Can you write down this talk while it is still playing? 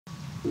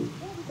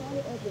Everybody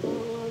ask me how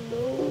I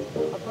know.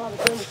 I smiled at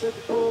them and said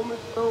she told me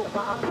so.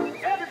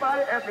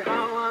 Everybody ask me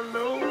how I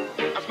know.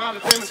 I smiled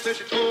at them and said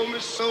she told me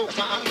so.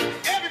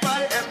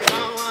 Everybody ask me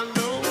how I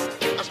know.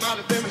 I smiled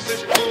at them and said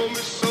she told me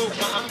so.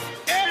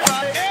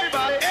 Everybody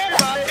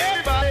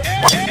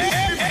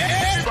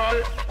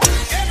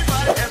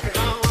ask me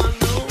how I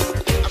know.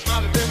 I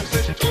smiled at them and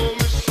said she told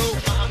me so.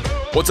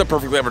 What's up,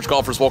 Perfectly Average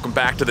Golfers? Welcome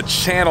back to the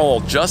channel.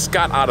 Just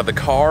got out of the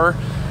car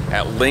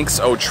at Links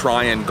O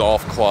Tryon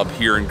Golf Club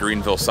here in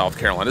Greenville, South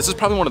Carolina. This is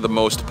probably one of the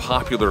most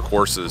popular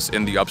courses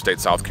in the upstate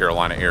South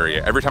Carolina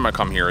area. Every time I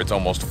come here, it's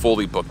almost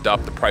fully booked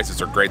up. The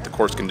prices are great, the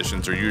course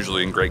conditions are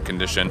usually in great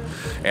condition,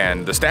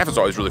 and the staff is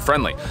always really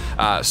friendly.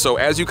 So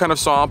as you kind of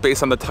saw,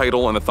 based on the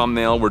title and the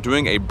thumbnail, we're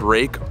doing a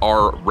break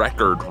our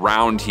record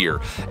round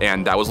here.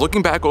 And I was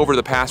looking back over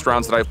the past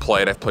rounds that I've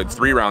played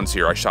 3 rounds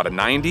here. I shot a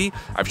 90,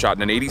 I've shot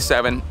an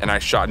 87, and I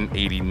shot an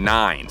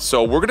 89.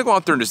 So we're gonna go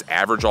out there and just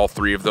average all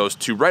 3 of those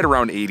to right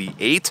around 88,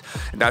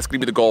 and that's gonna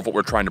be the goal of what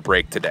we're trying to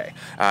break today.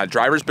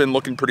 Driver's been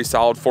looking pretty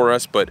solid for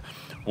us, but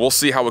we'll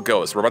see how it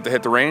goes. We're about to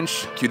hit the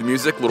range, cue the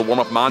music, a little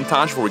warm-up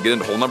montage before we get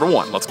into hole number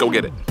 1. Let's go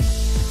get it.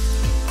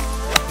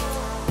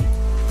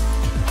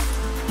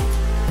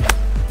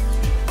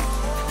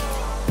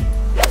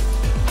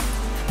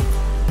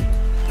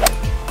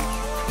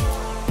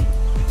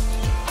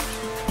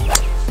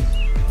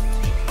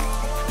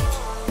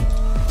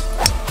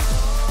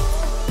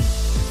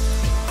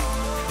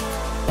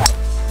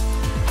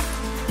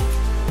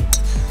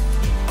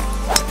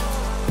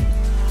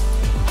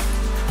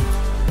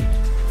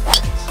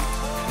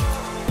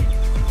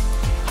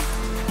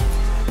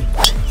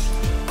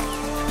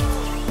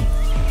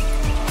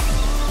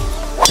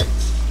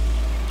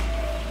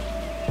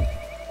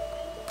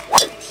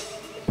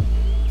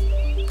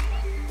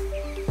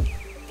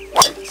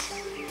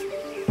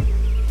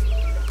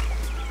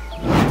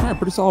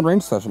 Pretty solid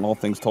range session, all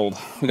things told.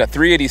 We got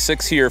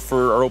 386 here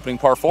for our opening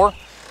par 4.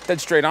 Dead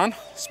straight on.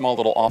 Small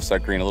little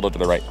offset green a little to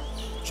the right.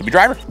 Should be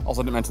driver.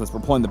 Also didn't mention this, we're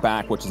pulling the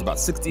back, which is about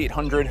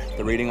 6,800.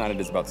 The rating on it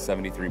is about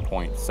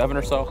 73.7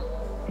 or so.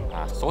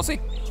 So we'll see.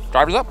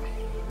 Driver's up.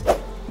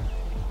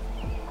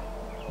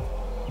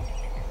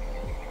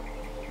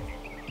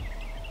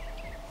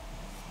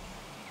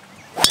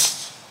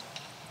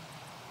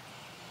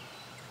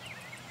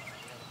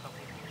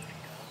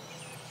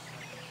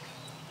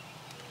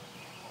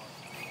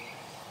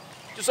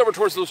 Just over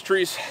towards those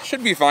trees.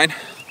 Should be fine.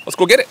 Let's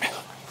go get it.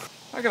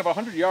 I got about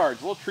 100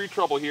 yards. A little tree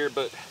trouble here,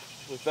 but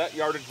with that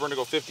yardage, we're gonna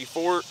go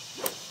 54 and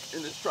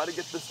just try to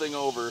get this thing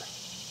over.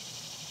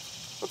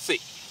 Let's see.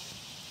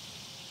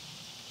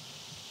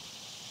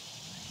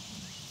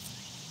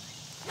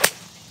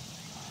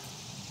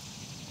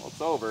 Well,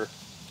 it's over.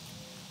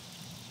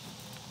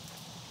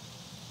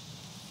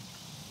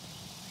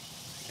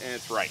 And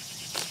it's right.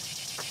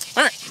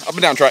 All right, up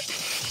and down try.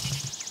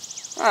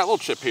 All right, a little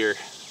chip here.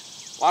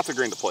 Lots of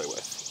green to play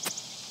with.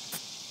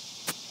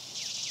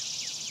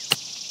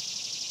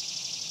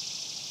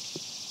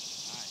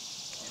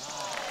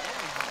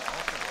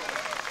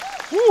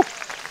 Woo!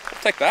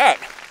 I'll take that.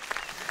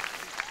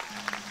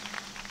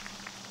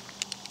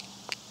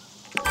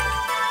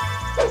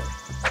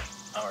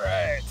 All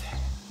right.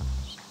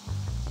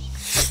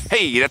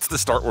 Hey, that's the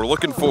start we're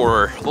looking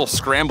for. A little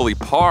scrambly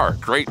par,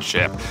 great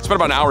chip. Spent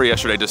about an hour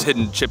yesterday just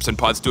hitting chips and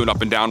putts, doing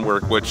up and down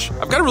work, which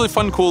I've got a really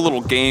fun, cool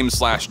little game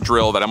 /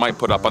 drill that I might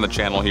put up on the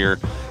channel here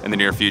in the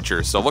near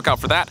future. So look out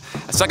for that.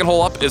 A second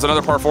hole up is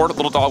another par 4, a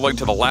little dogleg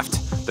to the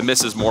left. The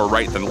miss is more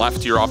right than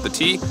left here off the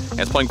tee, and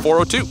it's playing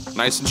 402.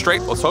 Nice and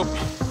straight, let's hope.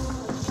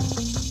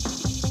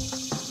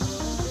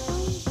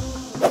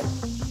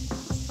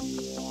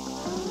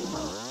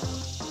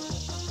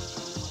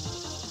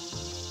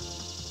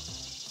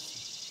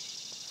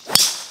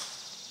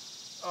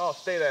 Oh,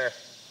 stay there.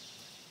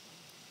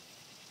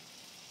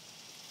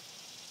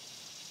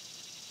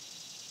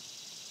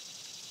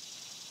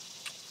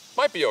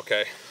 Might be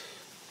okay.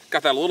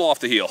 Got that a little off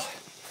the heel.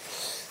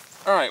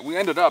 All right, we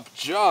ended up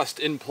just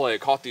in play.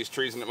 Caught these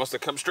trees and it must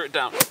have come straight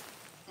down.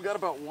 We got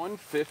about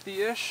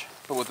 150-ish,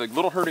 but with a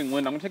little hurting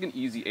wind, I'm gonna take an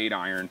easy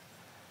 8-iron.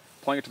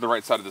 Playing it to the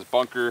right side of this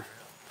bunker.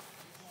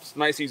 Just a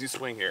nice, easy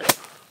swing here.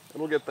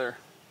 It'll get there.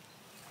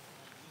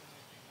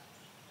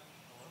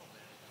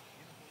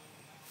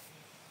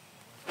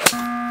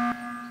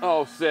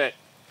 Oh, sit.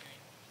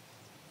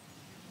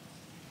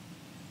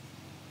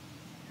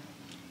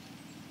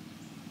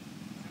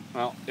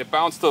 Well, it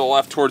bounced to the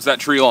left towards that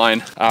tree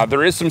line.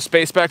 There is some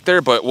space back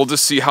there, but we'll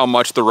just see how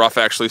much the rough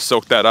actually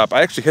soaked that up.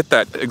 I actually hit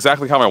that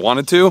exactly how I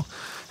wanted to.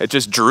 It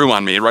just drew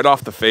on me right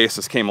off the face,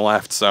 just came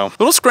left. So a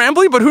little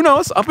scrambly, but who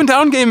knows? Up and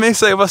down game may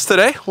save us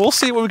today. We'll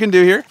see what we can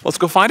do here. Let's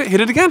go find it,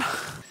 hit it again. All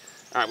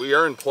right, we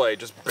are in play,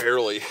 just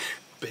barely.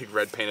 Big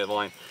red painted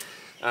line.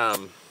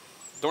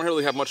 Don't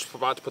really have much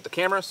spot to put the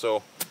camera,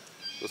 so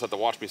you'll just have to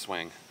watch me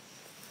swing.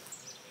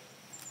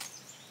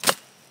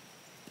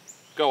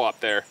 Go up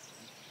there.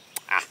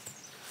 Ah.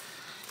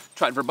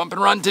 Tried for a bump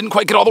and run, didn't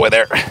quite get all the way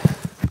there.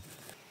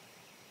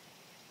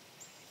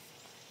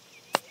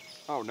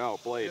 Oh no,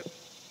 blade.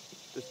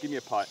 Just give me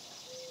a putt.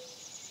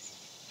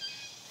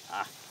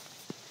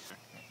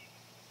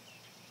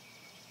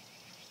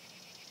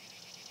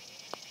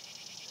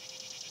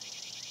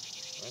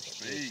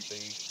 That's a good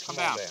speed. Come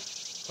down.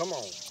 Come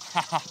on.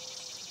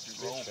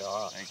 Good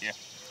shot. Thank you.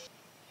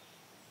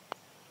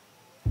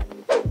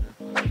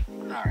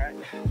 All right.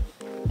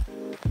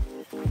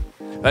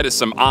 That is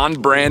some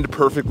on-brand,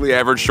 perfectly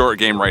average short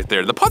game right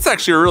there. The putts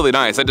actually are really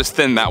nice. I just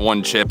thinned that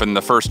one chip, and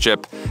the first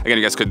chip, again,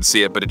 you guys couldn't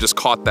see it, but it just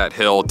caught that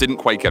hill. Didn't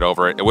quite get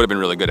over it. It would have been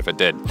really good if it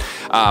did.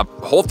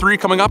 Hole 3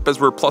 coming up as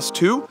we're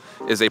 +2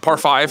 is a par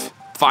 5,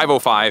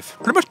 505,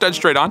 pretty much dead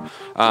straight on.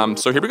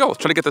 So here we go. Let's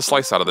try to get this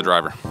slice out of the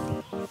driver.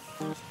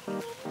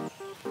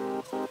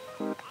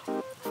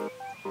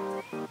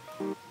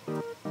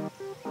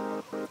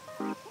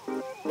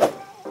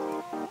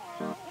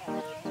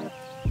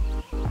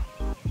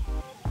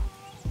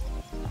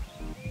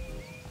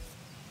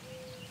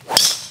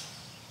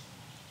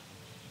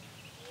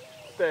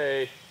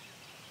 Stay.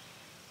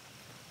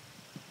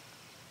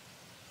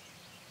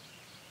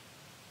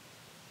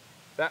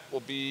 That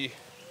will be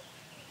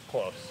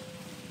close.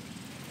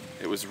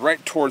 It was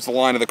right towards the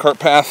line of the cart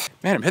path.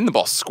 Man, I'm hitting the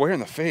ball square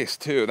in the face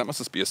too. That must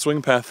just be a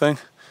swing path thing.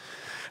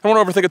 I don't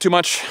want to overthink it too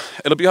much.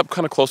 It'll be up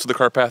kind of close to the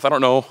cart path. I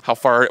don't know how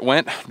far it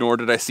went, nor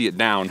did I see it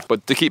down.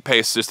 But to keep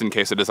pace, just in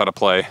case it is out of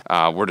play,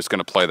 we're just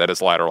gonna play that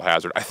as lateral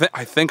hazard. I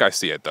think I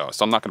see it though,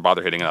 so I'm not gonna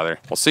bother hitting another.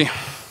 We'll see.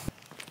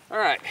 All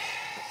right,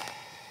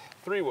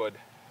 3 wood,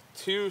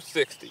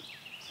 260.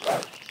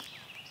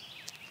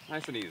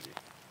 Nice and easy.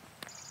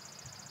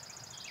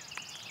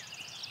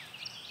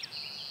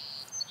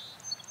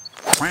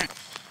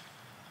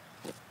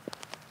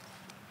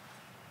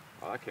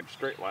 Oh, that came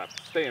straight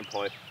left. Stay in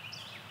play.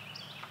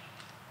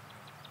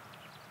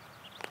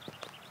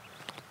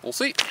 We'll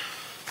see.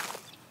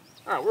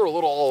 All right, we're a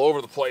little all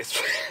over the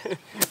place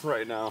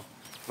right now,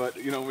 but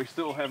you know, we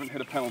still haven't hit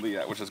a penalty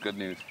yet, which is good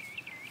news.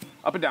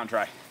 Up and down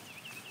try.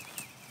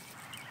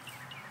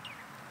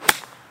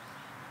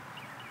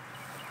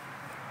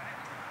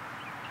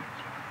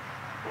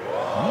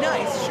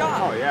 Nice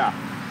shot. Oh yeah.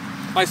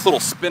 Nice little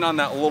spin on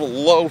that little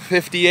low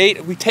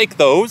 58. We take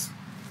those.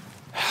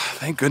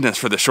 Thank goodness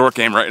for the short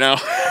game right now.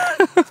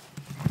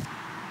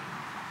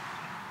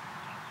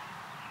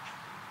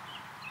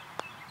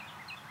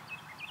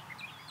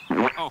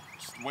 Oh,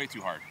 just way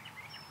too hard.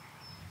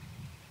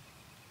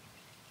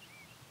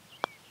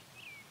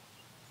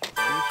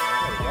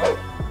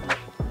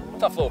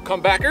 Tough little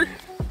comebacker.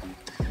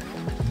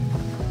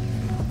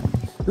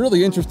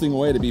 Really interesting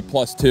way to be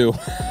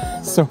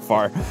 +2 so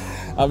far.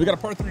 We got a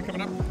par 3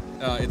 coming up.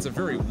 It's a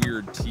very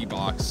weird tee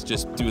box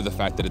just due to the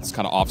fact that it's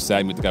kind of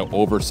offset. We have to go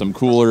over some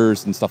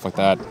coolers and stuff like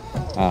that.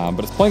 But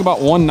it's playing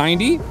about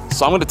 190.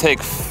 So I'm going to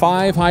take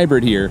 5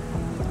 hybrid here.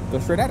 Go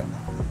straight at it.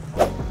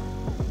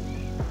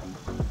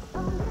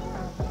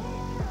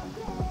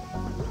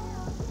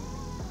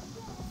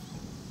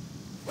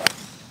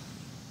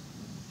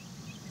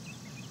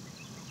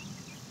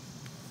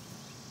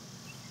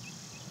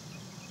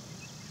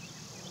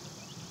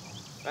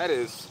 That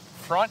is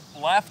front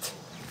left,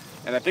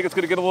 and I think it's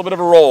gonna get a little bit of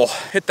a roll.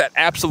 Hit that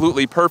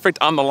absolutely perfect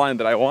on the line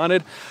that I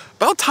wanted.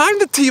 About time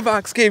the tee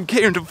box game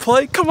came into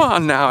play. Come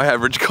on now,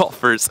 average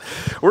golfers.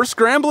 We're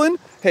scrambling,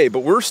 hey,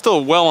 but we're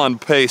still well on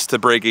pace to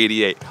break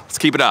 88. Let's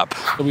keep it up.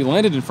 So we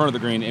landed in front of the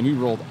green and we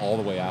rolled all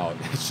the way out.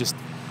 It's just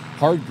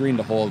hard green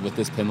to hold with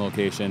this pin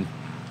location.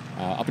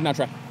 Up and down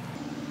try.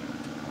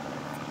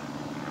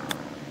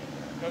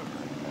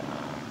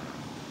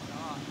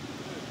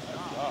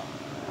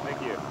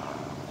 Thank you.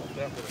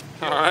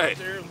 All right.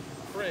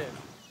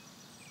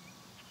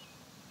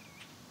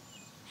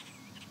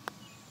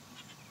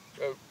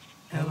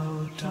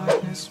 Hello,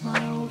 darkness,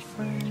 my old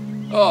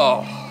friend.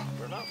 Oh.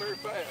 We're not very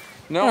fast.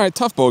 No. All right,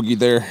 tough bogey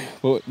there.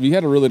 But we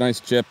had a really nice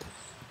chip.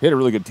 Hit a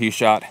really good tee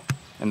shot,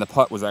 and the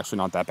putt was actually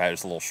not that bad,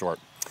 just a little short.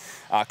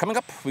 Coming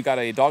up, we got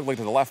a dog leg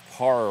to the left,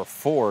 par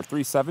 4,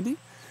 370.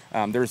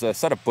 There's a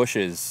set of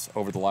bushes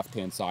over the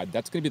left-hand side.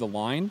 That's gonna be the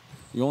line.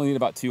 You only need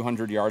about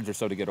 200 yards or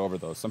so to get over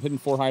those. So I'm hitting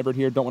 4 hybrid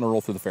here. Don't want to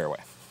roll through the fairway.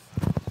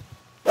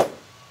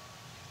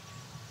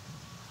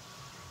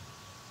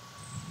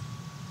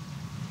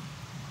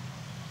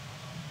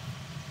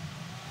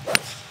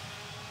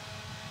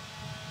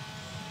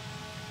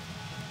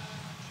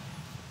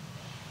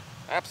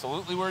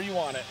 Absolutely where you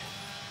want it.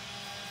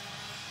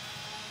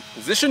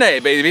 Position A,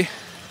 baby. All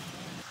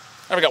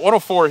right, we got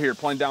 104 here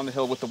playing down the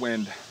hill with the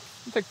wind.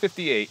 I'll take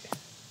 58.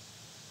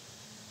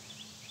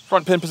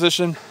 Front pin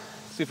position.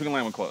 See if we can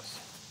land one close.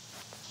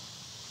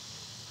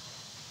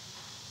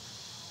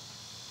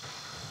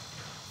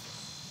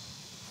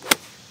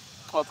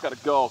 Oh, it's got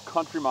to go.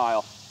 Country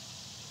mile.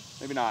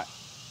 Maybe not.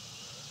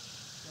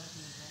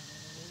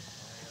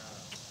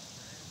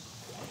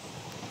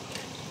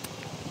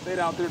 Stay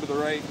down there to the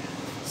right.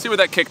 See where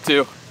that kicked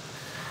to.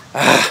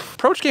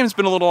 Approach game's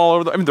been a little all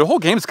over the, I mean, the whole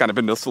game's kind of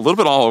been just a little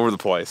bit all over the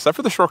place, except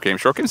for the short game.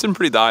 Short game's been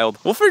pretty dialed.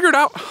 We'll figure it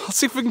out. Let's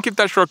see if we can keep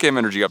that short game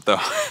energy up though.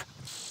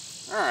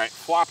 All right,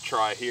 flop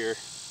try here.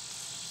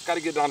 Got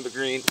to get it onto the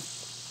green.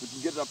 We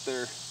can get it up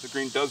there. The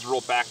green does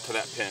roll back to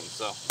that pin,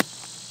 so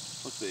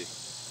let's see.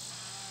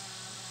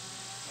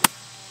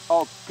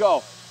 Oh,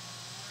 go.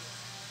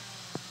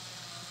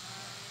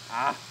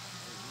 Ah.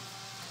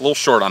 A little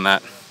short on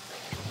that.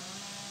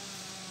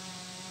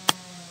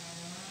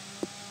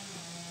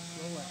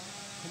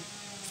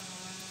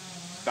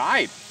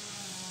 Died.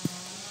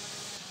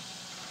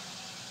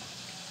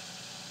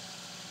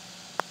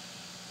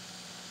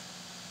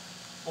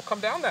 We'll come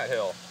down that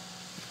hill.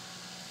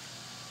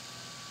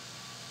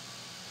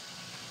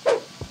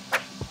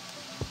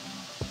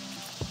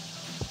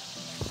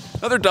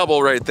 Another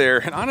double right there.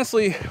 And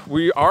honestly,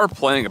 we are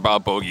playing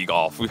about bogey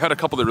golf. We've had a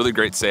couple of really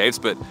great saves,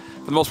 but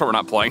for the most part, we're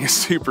not playing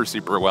super,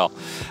 super well.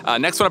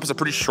 Next one up is a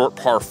pretty short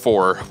par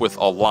 4 with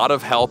a lot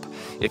of help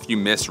if you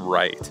miss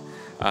right.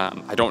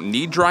 I don't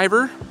need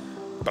driver,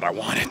 but I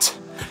want it.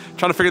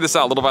 Trying to figure this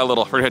out little by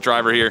little. We're gonna hit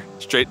driver here,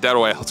 straight dead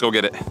away. Let's go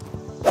get it.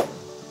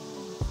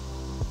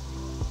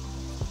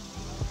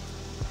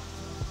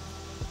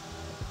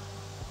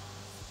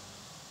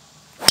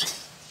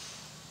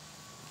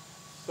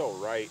 So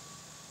right.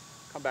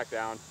 Come back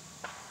down.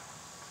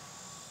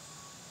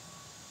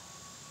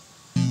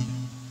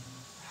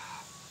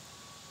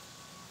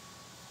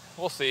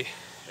 We'll see.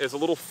 It's a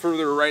little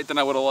further right than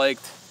I would have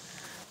liked,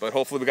 but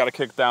hopefully we got a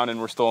kick down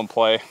and we're still in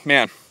play.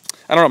 Man,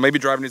 I don't know, maybe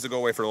driver needs to go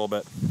away for a little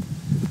bit.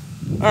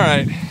 All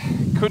right,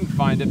 couldn't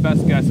find it.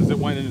 Best guess is it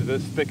went into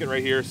this thicket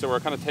right here, so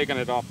we're kind of taking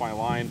it off my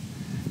line.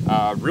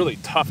 Really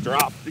tough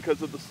drop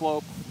because of the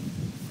slope.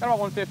 Got about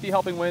 150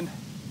 helping wind.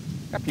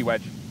 Got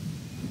P-wedge.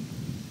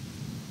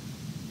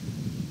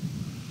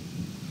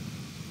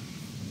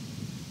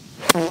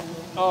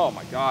 Oh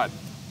my God.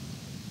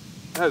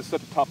 That is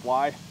such a tough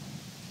lie.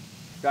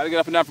 Got to get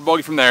up and down for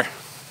bogey from there.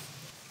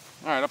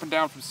 All right, up and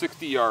down from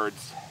 60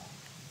 yards.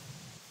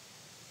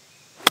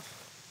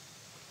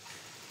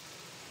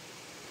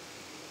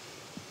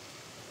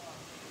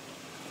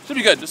 Should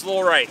be good, just a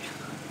little right.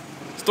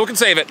 Still can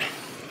save it.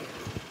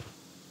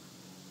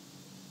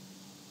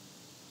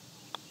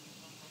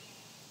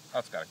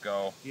 That's got to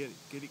go. Get it,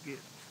 get it, get it.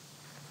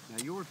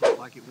 Now yours looked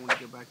like it wanted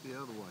to go back the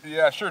other way.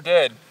 Yeah, sure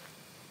did.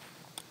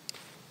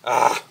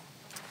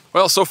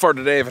 Well, so far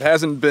today, if it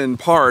hasn't been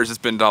pars, it's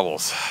been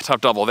doubles.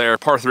 Tough double there.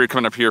 Par 3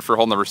 coming up here for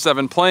hole number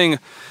 7. Playing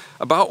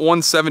about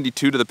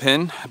 172 to the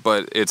pin,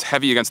 but it's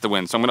heavy against the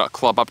wind. So I'm gonna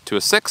club up to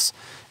a 6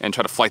 and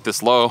try to flight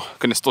this low.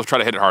 Gonna still try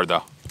to hit it hard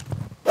though.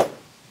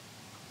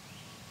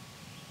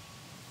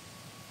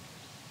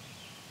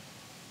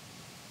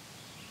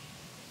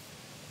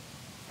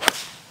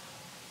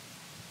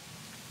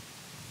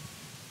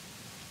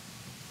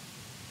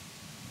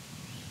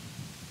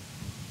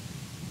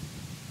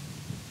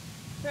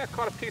 Yeah,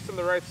 caught a piece on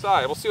the right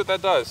side. We'll see what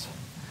that does.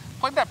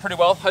 Played that pretty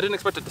well. I didn't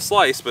expect it to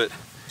slice, but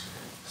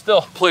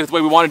still played it the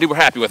way we want to do. We're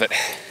happy with it.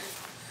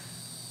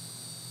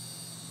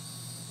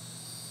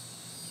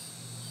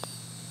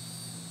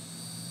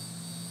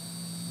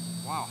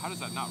 Wow, how does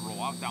that not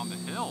roll out down the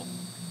hill?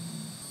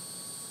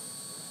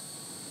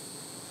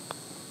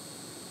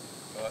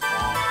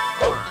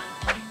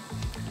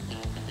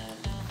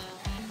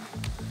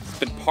 It's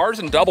been pars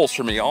and doubles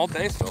for me all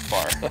day so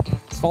far.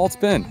 That's all it's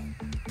been.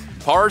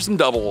 Pars and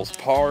doubles,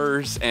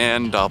 pars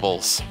and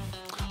doubles.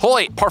 Hole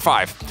 8, par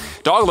 5.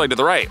 Dog leg to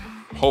the right.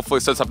 Hopefully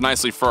sets up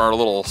nicely for our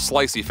little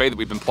slicey fade that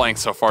we've been playing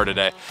so far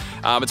today.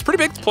 It's pretty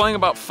big. It's playing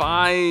about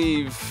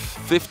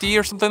 550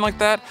 or something like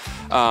that.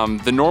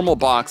 The normal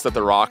box that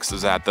the rocks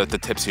is at, the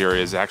tips here,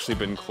 has actually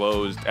been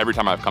closed every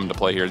time I've come to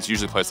play here. It's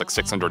usually placed like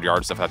 600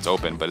 yards if that's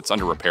open, but it's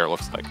under repair, it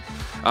looks like.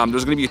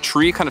 There's gonna be a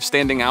tree kind of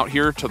standing out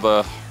here to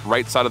the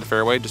right side of the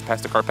fairway, just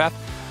past the cart path.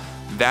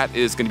 That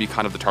is going to be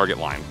kind of the target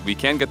line. We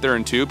can get there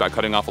in 2 by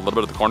cutting off a little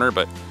bit of the corner,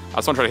 but I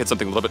just want to try to hit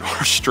something a little bit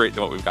more straight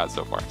than what we've got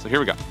so far. So here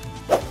we go.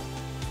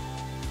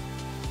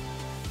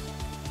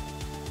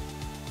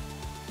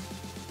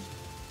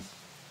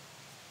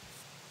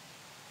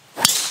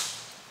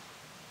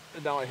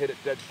 And now I hit it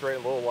dead straight, a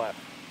little left.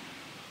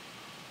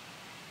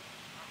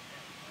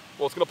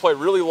 Well, it's going to play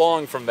really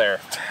long from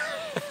there.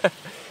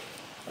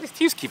 These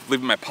tees keep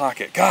leaving my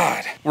pocket.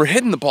 God, we're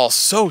hitting the ball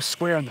so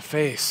square in the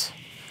face.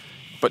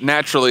 But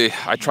naturally,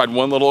 I tried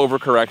one little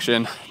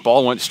overcorrection.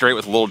 Ball went straight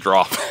with a little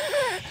drop.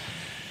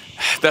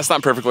 That's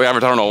not perfectly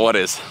average, I don't know what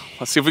is.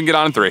 Let's see if we can get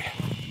on in 3.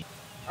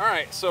 All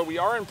right, so we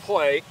are in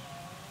play,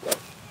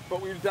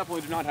 but we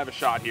definitely do not have a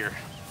shot here.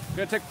 I'm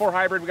gonna take 4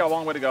 hybrid, we got a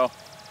long way to go.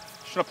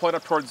 Should have played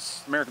up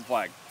towards American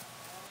flag.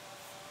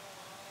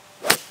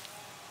 Just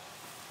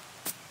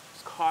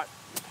caught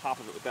the top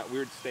of it with that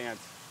weird stance.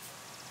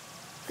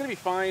 It's gonna be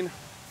fine.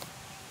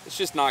 It's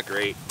just not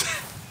great.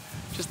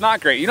 Just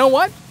not great. You know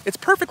what? It's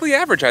perfectly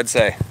average, I'd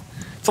say.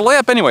 It's a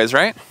layup anyways,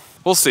 right?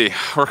 We'll see.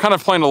 We're kind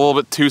of playing a little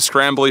bit too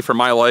scrambly for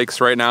my likes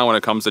right now when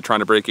it comes to trying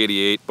to break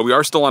 88, but we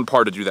are still on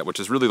par to do that, which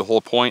is really the whole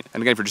point.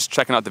 And again, if you're just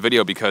checking out the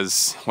video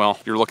because, well,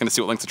 you're looking to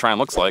see what Links O Tryon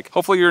looks like,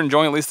 hopefully you're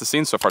enjoying at least the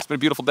scene so far. It's been a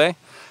beautiful day.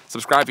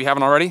 Subscribe if you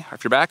haven't already.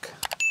 If you're back,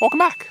 welcome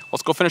back.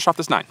 Let's go finish off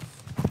this 9.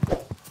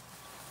 All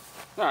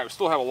right, we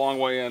still have a long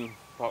way in,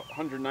 about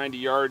 190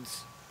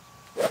 yards.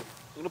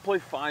 I'm gonna play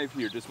 5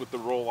 here just with the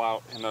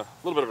rollout and a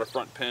little bit of a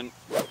front pin.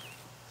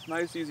 It's a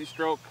nice, easy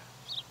stroke.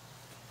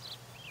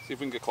 See if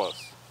we can get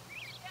close.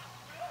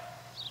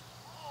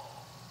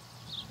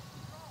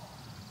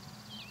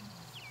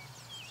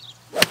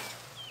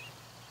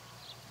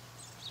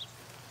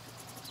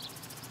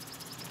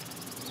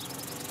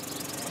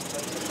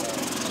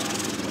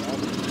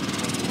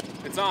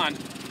 on.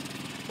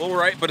 A little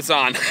right, but it's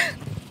on.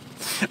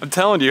 I'm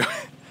telling you,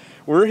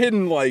 we're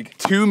hitting like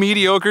 2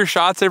 mediocre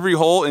shots every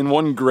hole and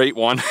 1 great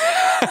one.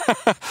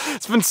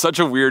 It's been such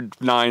a weird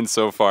 9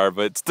 so far,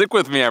 but stick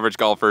with me, average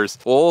golfers.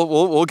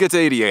 We'll get to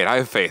 88. I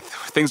have faith.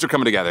 Things are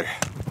coming together.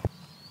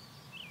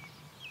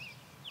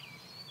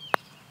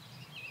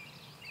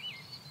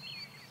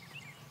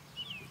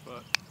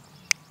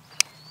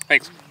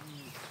 Thanks.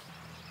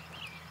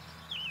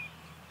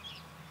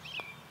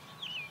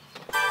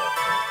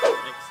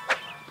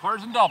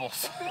 Pars and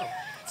doubles.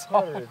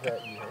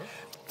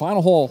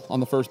 Final hole on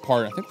the first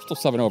part. I think we're still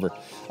 7 over.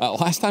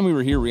 Last time we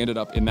were here, we ended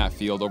up in that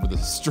field over the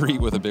street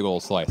with a big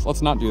old slice.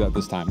 Let's not do that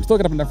this time. We still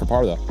got up and down for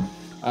par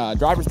though.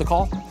 Driver's the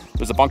call.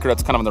 There's a bunker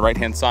that's kind of on the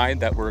right-hand side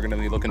that we're gonna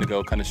be looking to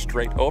go kind of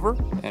straight over,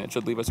 and it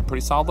should leave us a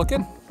pretty solid look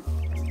in.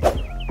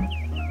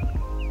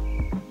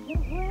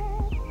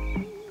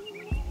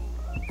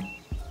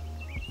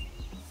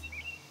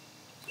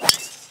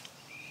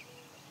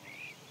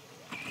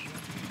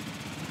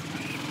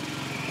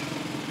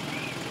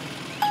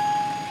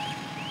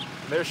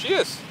 There she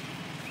is.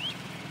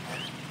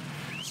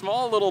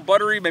 Small little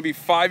buttery, maybe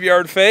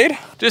 5-yard fade.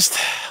 Just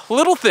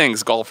little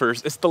things,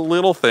 golfers. It's the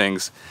little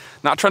things.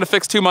 Not trying to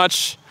fix too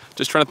much.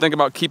 Just trying to think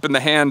about keeping the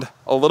hand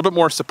a little bit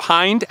more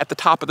supined at the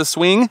top of the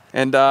swing.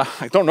 And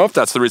I don't know if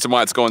that's the reason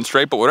why it's going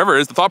straight, but whatever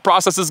it is, the thought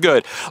process is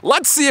good.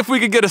 Let's see if we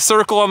can get a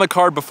circle on the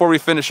card before we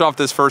finish off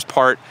this first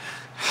part.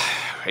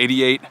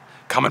 88,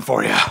 coming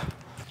for you.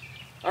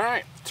 All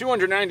right,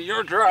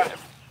 290-yard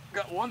drive.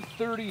 Got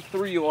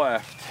 133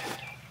 left.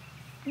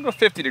 I'm gonna go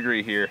 50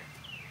 degree here.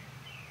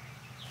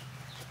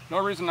 No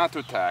reason not to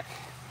attack.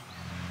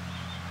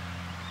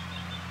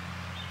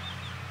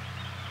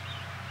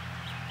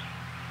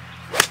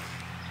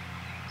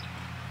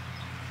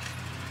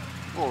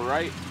 All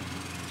right.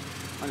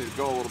 I need to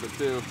go a little bit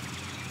too.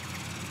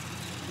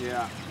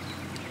 Yeah.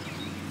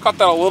 Caught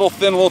that a little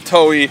thin, a little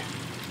toey.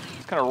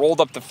 It's kind of rolled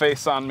up the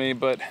face on me,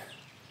 but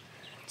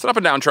it's an up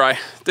and down try.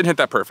 Didn't hit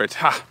that perfect.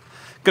 Ha.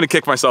 Gonna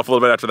kick myself a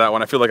little bit after that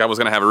one. I feel like I was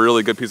gonna have a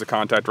really good piece of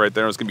contact right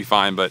there. It was gonna be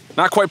fine, but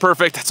not quite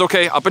perfect. It's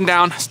okay, up and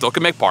down, still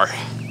can make par.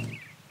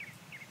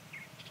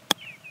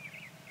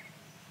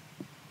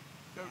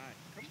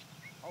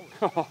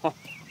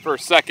 For a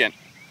second.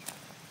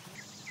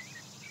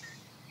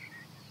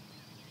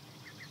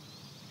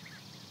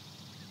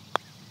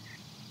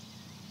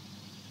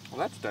 Well,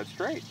 that's dead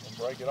straight.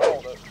 Break it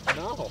all,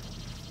 no.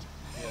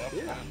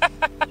 Yeah.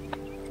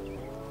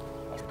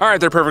 All right,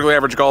 they're perfectly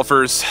average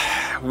golfers.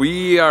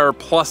 We are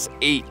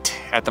 +8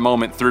 at the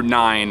moment through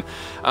 9.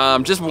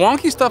 Just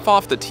wonky stuff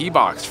off the tee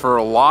box for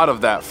a lot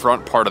of that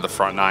front part of the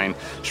front 9.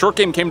 Short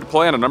game came to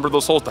play on a number of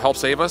those holes to help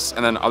save us,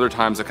 and then other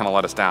times it kind of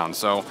let us down.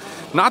 So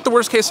not the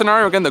worst case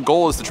scenario. Again, the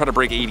goal is to try to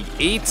break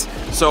 88.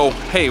 So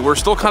hey, we're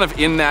still kind of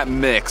in that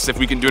mix. If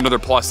we can do another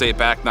 +8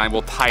 back 9,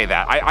 we'll tie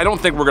that. I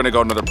don't think we're gonna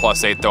go another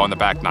 +8 though on the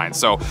back 9.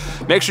 So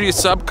make sure you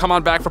sub, come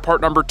on back for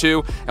part number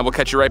 2, and we'll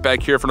catch you right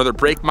back here for another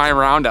Break My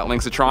Round at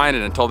Links O Tryon.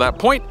 And until that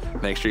point,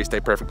 make sure you stay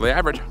perfectly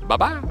average.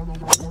 Bye-bye.